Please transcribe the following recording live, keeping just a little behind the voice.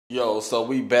Yo, so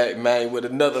we back, man, with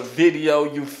another video,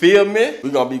 you feel me? We're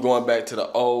gonna be going back to the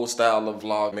old style of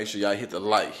vlog. Make sure y'all hit the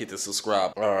like, hit the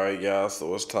subscribe. All right, y'all,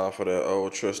 so it's time for that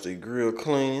old trusty grill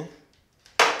cleaning.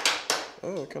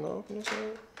 Oh, can I open this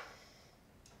up?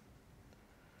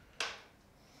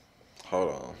 Hold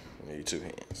on, I need 2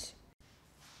 hands.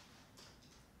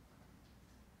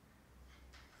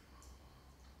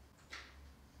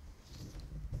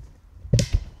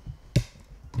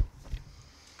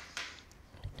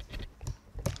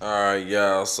 All right,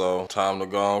 y'all, so time to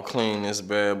go and clean this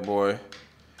bad boy.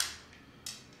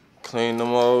 Clean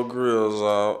them old grills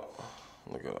out.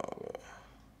 Look at all that.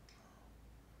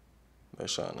 They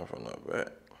shining from that back.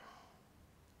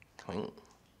 Clean.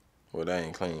 Well, they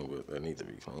ain't clean, but they need to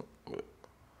be clean. But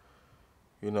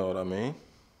you know what I mean?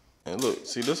 And look,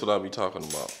 see, this is what I be talking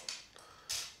about.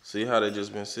 See how they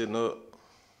just been sitting up?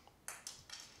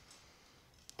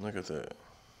 Look at that.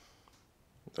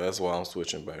 That's why I'm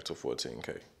switching back to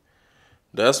 14K.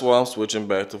 That's why I'm switching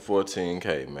back to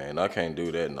 14K, man. I can't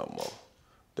do that no more.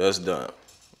 That's done.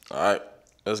 All right,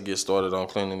 let's get started on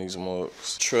cleaning these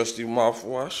mugs. Trusty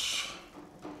mouthwash.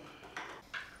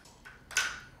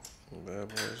 Bad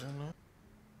boys in there.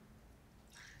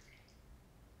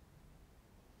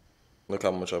 Look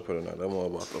how much I put in there. That one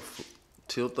about to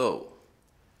tilt up.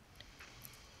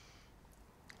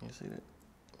 You see that?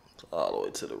 All the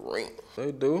way to the ring.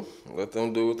 They do. Let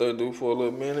them do what they do for a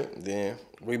little minute. Then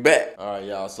we back. All right,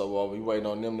 y'all. So while we waiting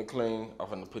on them to clean, I'm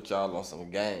finna put y'all on some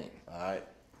game. All right.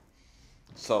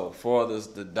 So for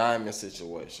the diamond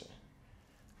situation,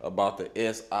 about the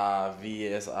SI,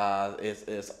 VSI,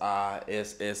 SSI,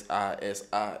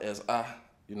 SSI, SI.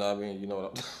 You know what I mean? You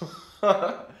know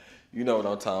what you know what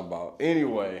I'm talking about.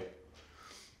 Anyway,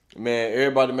 man,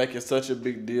 everybody making such a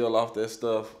big deal off that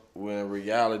stuff when in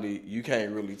reality you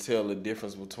can't really tell the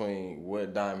difference between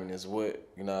what diamond is what.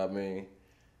 You know what I mean?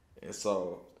 And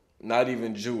so not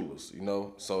even jewelers, you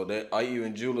know. So that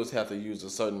even jewelers have to use a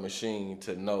certain machine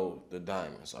to know the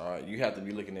diamonds. All right, you have to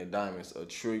be looking at diamonds 1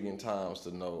 trillion times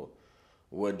to know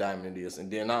what diamond it is.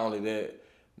 And then not only that,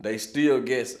 they still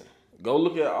guessing. Go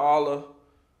look at all the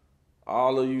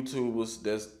YouTubers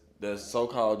that's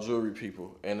so-called jewelry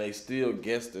people, and they still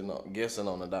guessing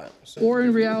on the diamonds. Or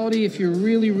in reality, if you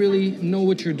really know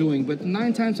what you're doing. But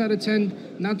 9 times out of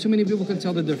 10, not too many people can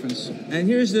tell the difference. And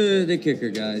here's the kicker,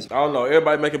 guys. I don't know.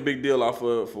 Everybody make a big deal off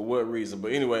of for what reason.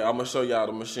 But anyway, I'm going to show y'all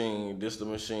the machine. This is the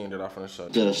machine that I'm finna show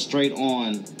you. The straight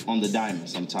on the diamond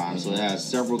sometimes. So it has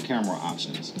several camera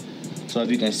options. So if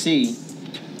you can see,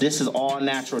 this is all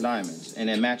natural diamonds, and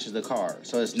it matches the card.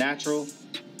 So it's natural,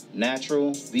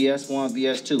 VS1,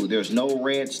 VS2. There's no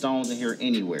red stones in here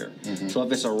anywhere. So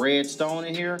if it's a red stone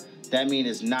in here, that means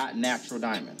it's not natural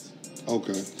diamonds.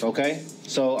 Okay. Okay?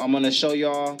 So I'm going to show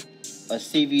y'all a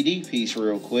CVD piece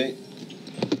real quick.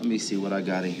 Let me see what I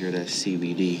got in here that's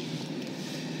CVD.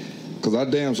 Because I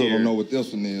damn sure don't know what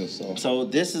this one is. So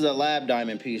this is a lab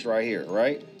diamond piece right here,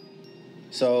 right?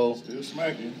 So Still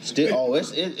smacking.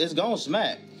 It's going to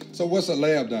smack. So what's a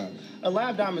lab diamond? A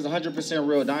lab diamond is 100%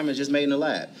 real diamond, just made in the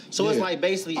lab. So it's like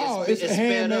basically it's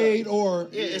handmade or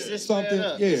it's something.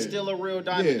 Up. Yeah. It's still a real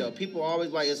diamond though. People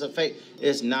always like it's a fake.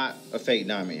 It's not a fake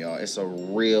diamond, y'all. It's a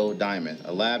real diamond.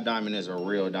 A lab diamond is a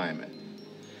real diamond.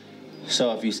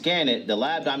 So if you scan it, the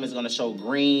lab diamond is going to show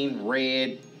green,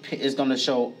 red. It's going to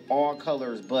show all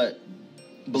colors but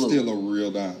blue. Still a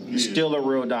real diamond. Still a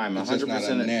real diamond.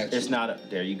 100%. It's not a.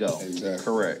 There you go. Exactly.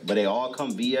 Correct. But they all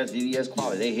come VS, VVS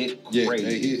quality. They hit crazy. Yeah,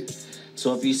 they hit.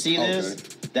 So if you see this,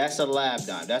 that's a lab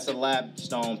diamond. That's a lab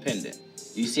stone pendant.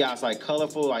 You see how it's like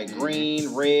colorful, like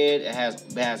green, red. It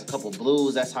has a couple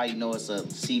blues. That's how you know it's a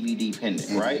CVD pendant,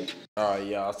 right? All right,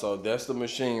 y'all. So that's the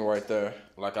machine right there.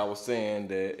 Like I was saying,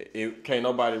 that it can't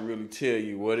nobody really tell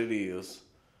you what it is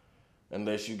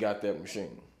unless you got that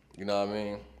machine. You know what I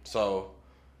mean? So,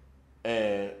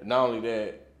 and not only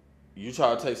that, you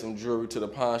try to take some jewelry to the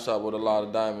pawn shop with a lot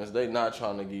of diamonds, they not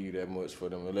trying to give you that much for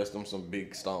them unless them some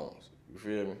big stones. You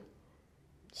feel me?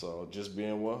 So just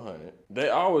being 100, they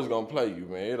always gonna play you,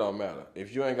 man. It don't matter.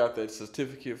 If you ain't got that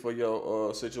certificate for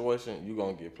your situation, you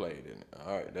gonna get played in it.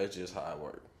 All right, that's just how it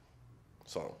works.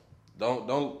 So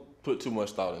don't put too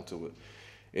much thought into it.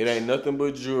 It ain't nothing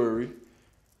but jewelry.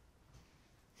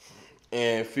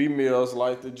 And females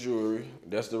like the jewelry.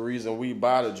 That's the reason we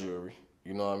buy the jewelry.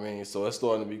 You know what I mean? So it's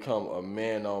starting to become a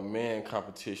man-on-man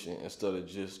competition instead of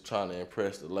just trying to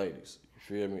impress the ladies. You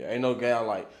feel me? Ain't no gal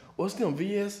like, what's them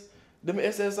VS? Them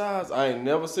SSIs? I ain't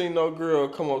never seen no girl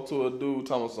come up to a dude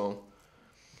talking something.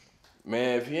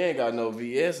 Man, if he ain't got no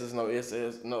VSs, no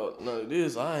SS, no none of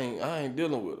this, I ain't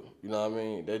dealing with him. You know what I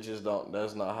mean? That just don't.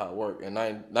 That's not how it work. And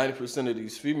 90% of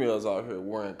these females out here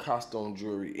wearing costume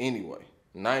jewelry anyway.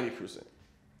 90%.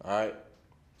 All right.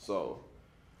 So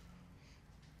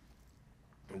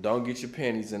don't get your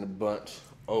panties in a bunch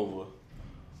over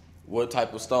what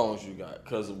type of stones you got.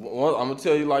 Cause I'm gonna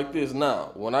tell you like this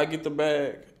now. When I get the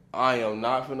bag, I am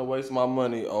not finna waste my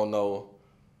money on no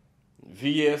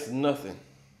VS nothing.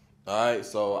 Alright,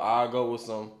 so I'll go with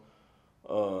some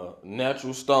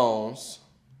natural stones,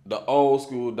 the old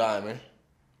school diamond,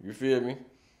 you feel me?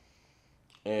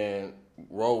 And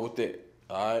roll with it,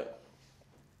 alright?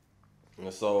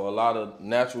 And so a lot of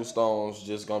natural stones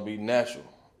just gonna be natural.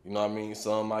 You know what I mean?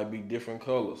 Some might be different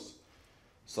colors.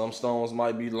 Some stones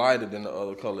might be lighter than the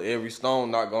other color. Every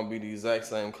stone not gonna be the exact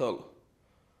same color.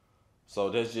 So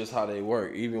that's just how they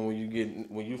work. Even when you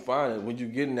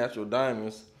get natural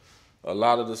diamonds, a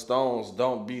lot of the stones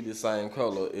don't be the same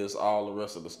color as all the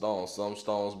rest of the stones. Some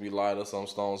stones be lighter, some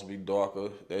stones be darker.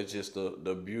 That's just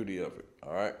the beauty of it,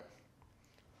 all right?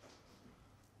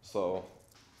 So,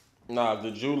 now if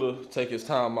the jeweler take his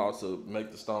time out to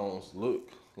make the stones look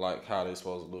like how they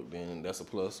supposed to look, then that's a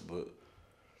plus. But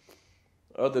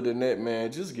other than that,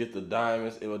 man, just get the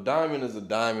diamonds. If a diamond is a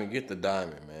diamond, get the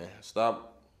diamond, man. Stop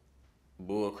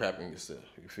bull crapping yourself,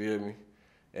 you feel me?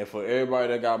 And for everybody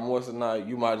that got moissanite,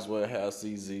 you might as well have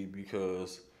CZ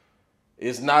because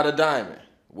it's not a diamond.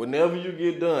 Whenever you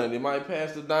get done, it might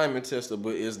pass the diamond tester,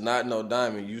 but it's not no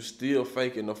diamond. You still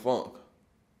faking the funk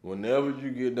whenever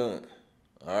you get done,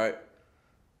 all right?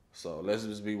 So let's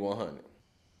just be 100.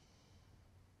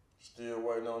 Still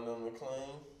waiting on them to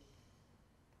clean.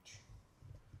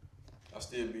 I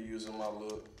still be using my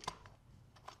little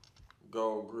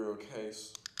gold grill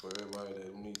case. For everybody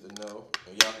that need to know,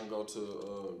 and y'all can go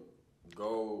to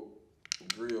Gold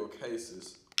Grill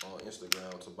Cases on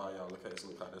Instagram to buy y'all a case.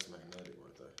 Look how that's magnetic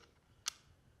right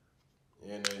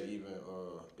there. And they even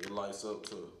it lights up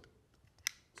to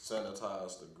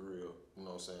sanitize the grill. You know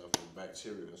what I'm saying, from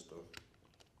bacteria and stuff.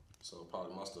 So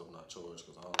probably my stuff not charged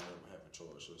because I don't ever have a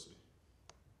charge. You'll see.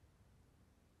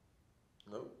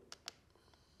 Nope.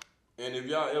 And if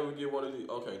y'all ever get one of these,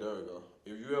 okay, there we go.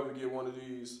 If you ever get one of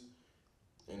these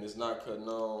and it's not cutting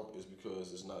on, it's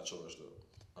because it's not charged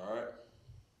up. All right?